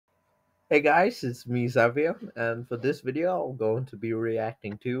Hey guys, it's me Xavier, and for this video, I'm going to be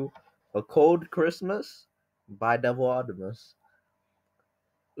reacting to "A Cold Christmas" by Devil Artemis.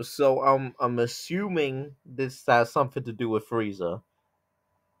 So I'm assuming this has something to do with Frieza,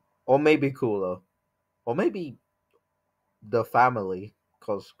 or maybe Cooler, or maybe the family,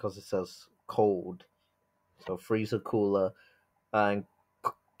 cause it says Cold. So Frieza, Cooler, and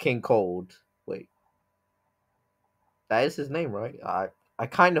King Cold. Wait, that is his name, right? I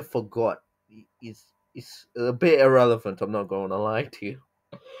kind of forgot. It's a bit irrelevant. I'm not going to lie to you.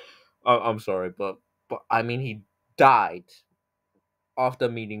 I'm sorry, but I mean he died after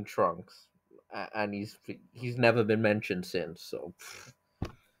meeting Trunks, and he's never been mentioned since. So,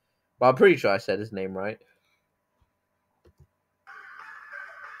 but I'm pretty sure I said his name right.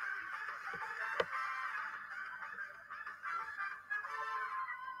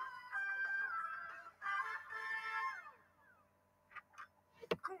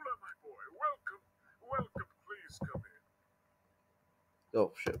 Cooler, my boy, welcome. Welcome, please come in.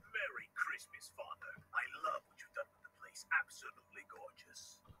 Oh shit! Merry Christmas, Father. I love what you've done with the place. Absolutely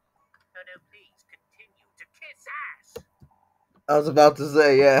gorgeous. No, no, please continue to kiss ass. I was about to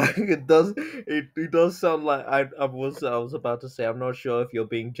say, yeah, it does sound like I was about to say I'm not sure if you're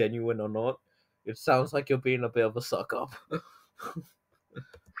being genuine or not. It sounds like you're being a bit of a suck up. Brother.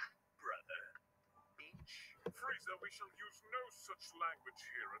 Bitch. Frieza, we shall use no such language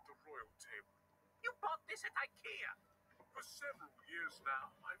here at the royal table. You bought this at IKEA. For several years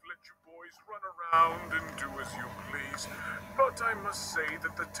now, I've let you boys run around and do as you please. But I must say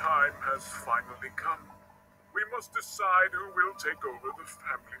that the time has finally come. We must decide who will take over the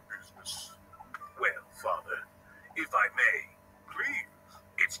family business. Well, Father, if I may, please.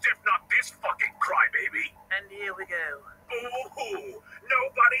 It's just not this fucking crybaby. And here we go. Boo-hoo!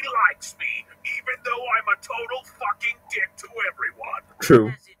 Nobody likes me, even though I'm a total fucking dick to everyone.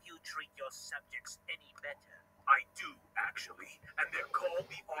 True. As if you treat your subjects any better. I do, actually, and they're called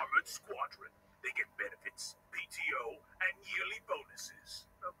the Armored Squadron. They get benefits, PTO, and yearly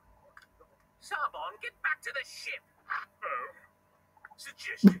bonuses. Sabon, get back to the ship. Oh.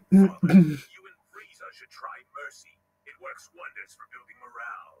 Suggestion, Father. You and Frieza should try Mercy. It works wonders for building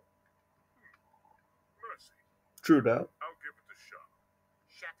morale. Mercy. True that. I'll give it a shot.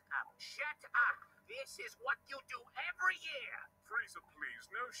 Shut up. Shut up. This is what you do every year. Frieza,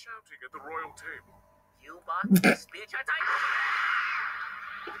 please. No shouting at the royal table. You bought this bitch at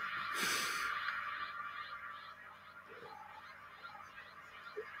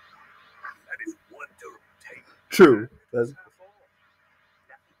That is one durable table. True. That's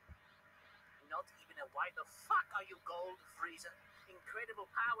Not even a why the fuck are you gold, Frieza? Incredible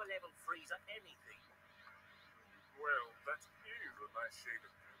power level, Frieza, anything. Well, that is a nice shade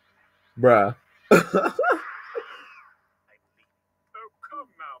of bruh. I'm leaving. Oh,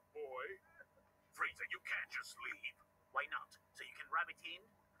 come now, boy. Frieza, you can't just leave. Why not? So you can rub it in?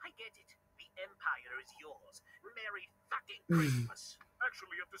 I get it. The Empire is yours. Merry fucking Christmas.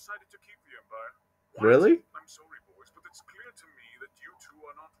 Actually, I've decided to keep the Empire. What? Really? I'm sorry, boys, but it's clear to me that you two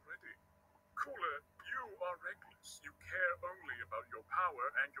are not ready. Cooler, you are reckless. You care only about your power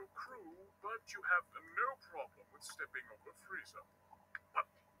and your crew, but you have no problem with stepping over Frieza.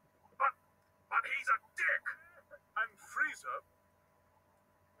 But he's a dick! And Frieza,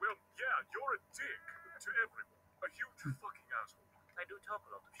 well, yeah, you're a dick to everyone. A huge fucking asshole. I do talk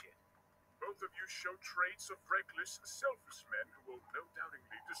a lot of shit. Both of you show traits of reckless, selfish men who will no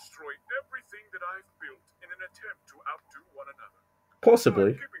doubtingly destroy everything that I've built in an attempt to outdo one another.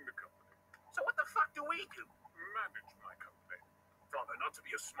 Possibly. I'm keeping the company. So what the fuck do we do? Manage my company. Father, not to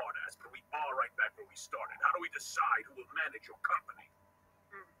be a smartass, but we are right back where we started. How do we decide who will manage your company?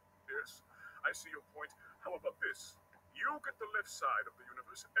 Yes, I see your point. How about this? You get the left side of the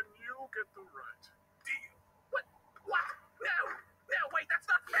universe, and you get the right. Deal. What? What? No! No, wait, that's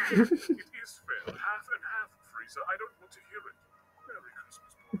not fair! It is fair. Half and half, Frieza. I don't want to hear it. Merry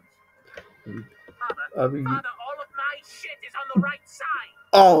Christmas, boys. Father, I mean, Father, all of my shit is on the right side!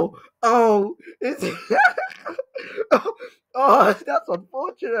 it's oh, that's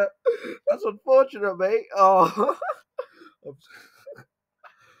unfortunate. That's unfortunate, mate. Oh,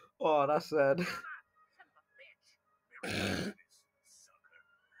 oh, that's sad. Son of a bitch! Merry Christmas, sucker.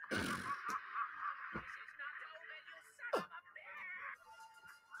 This is not over, you son of a bitch!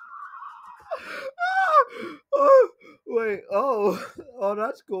 Oh, wait. Oh,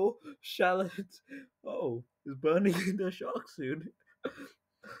 that's cool. Shallot. Oh, he's burning in the shark suit.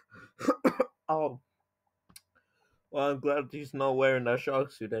 Oh, well, I'm glad he's not wearing that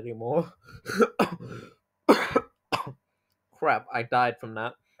shark suit anymore. Crap, I died from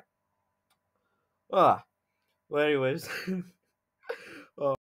that. Ah, well, anyways.